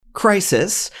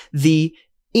Crysis, the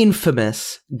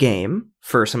infamous game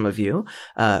for some of you,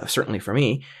 certainly for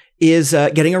me, is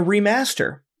getting a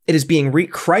remaster. It is being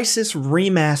Crysis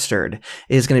Remastered.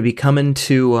 It is going to be coming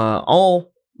to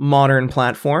all modern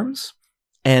platforms,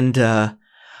 and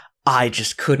I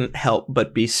just couldn't help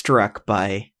but be struck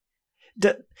by...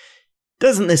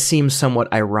 Doesn't this seem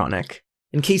somewhat ironic?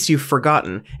 In case you've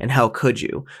forgotten, and how could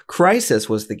you, Crysis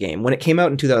was the game, when it came out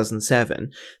in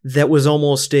 2007, that was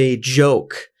almost a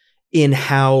joke in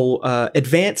how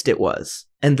advanced it was,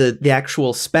 and the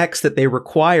actual specs that they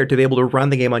required to be able to run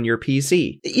the game on your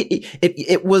PC.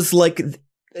 It was like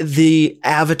the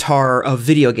avatar of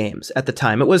video games at the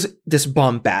time. It was this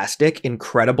bombastic,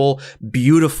 incredible,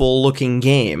 beautiful looking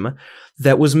game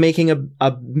that was making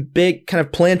a big kind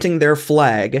of planting their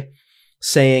flag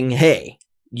saying, hey,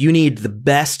 you need the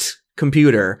best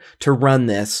computer to run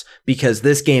this because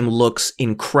this game looks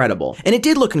incredible. And it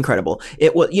did look incredible.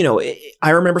 It was, I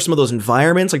remember some of those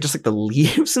environments, like just like the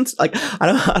leaves and like,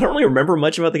 I don't really remember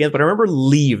much about the game, but I remember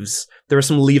leaves. There were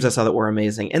some leaves I saw that were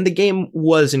amazing, and the game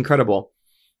was incredible.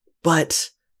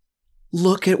 But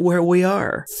look at where we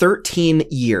are. 13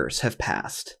 years have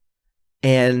passed.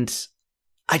 And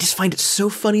I just find it so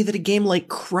funny that a game like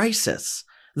Crysis,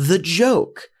 the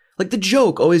joke, like the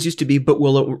joke always used to be, but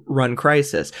will it run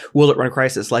Crysis? Will it run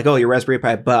Crysis? Like, oh, your Raspberry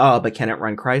Pi, but can it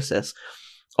run Crysis?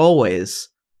 Always.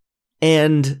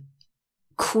 And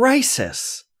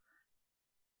Crysis,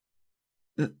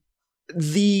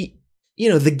 the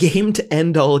game to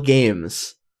end all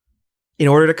games, in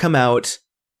order to come out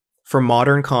for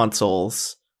modern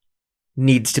consoles,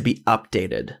 needs to be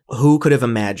updated. Who could have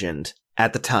imagined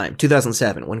at the time,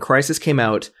 2007, when Crysis came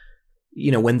out,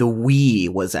 when the Wii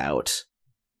was out,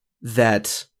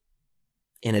 that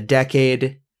in a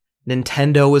decade,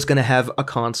 Nintendo was going to have a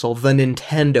console. The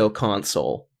Nintendo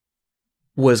console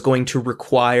was going to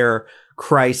require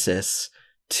Crysis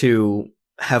to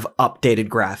have updated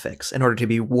graphics in order to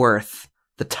be worth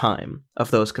the time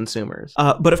of those consumers.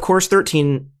 But of course,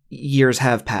 13 years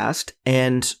have passed,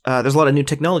 and there's a lot of new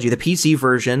technology. The PC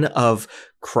version of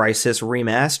Crysis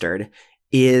Remastered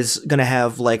is going to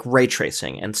have like ray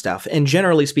tracing and stuff. And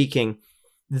generally speaking,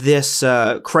 this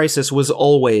Crysis was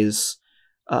always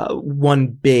one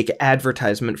big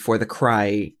advertisement for the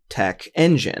Crytek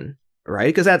engine,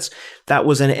 right? Because that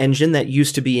was an engine that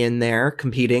used to be in there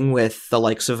competing with the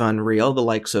likes of Unreal, the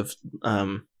likes of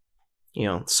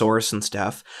Source and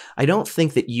stuff. I don't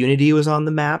think that Unity was on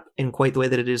the map in quite the way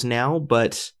that it is now,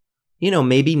 but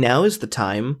maybe now is the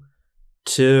time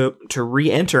to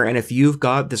re-enter. And if you've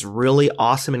got this really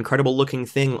awesome, incredible looking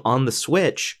thing on the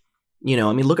Switch,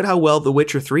 look at how well The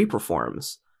Witcher 3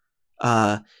 performs.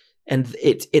 And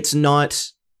it's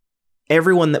not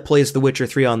everyone that plays The Witcher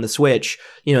 3 on the Switch,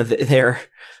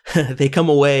 they come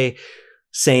away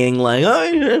saying like,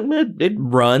 oh, it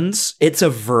runs. It's a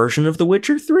version of The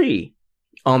Witcher 3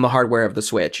 on the hardware of the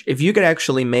Switch. If you could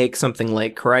actually make something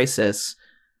like Crysis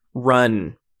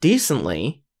run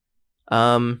decently,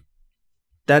 that'd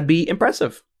be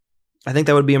impressive. I think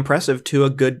that would be impressive to a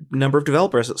good number of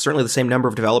developers. Certainly the same number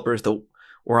of developers that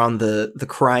were on the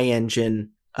CryEngine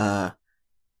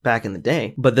back in the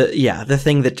day. But the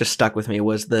thing that just stuck with me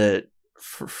was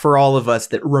for all of us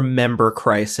that remember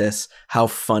Crysis, how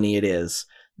funny it is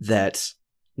that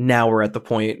now we're at the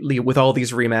point with all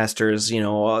these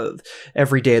remasters,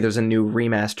 every day there's a new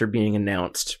remaster being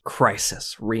announced.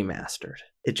 Crysis Remastered.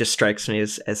 It just strikes me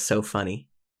as so funny.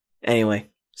 Anyway,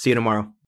 see you tomorrow.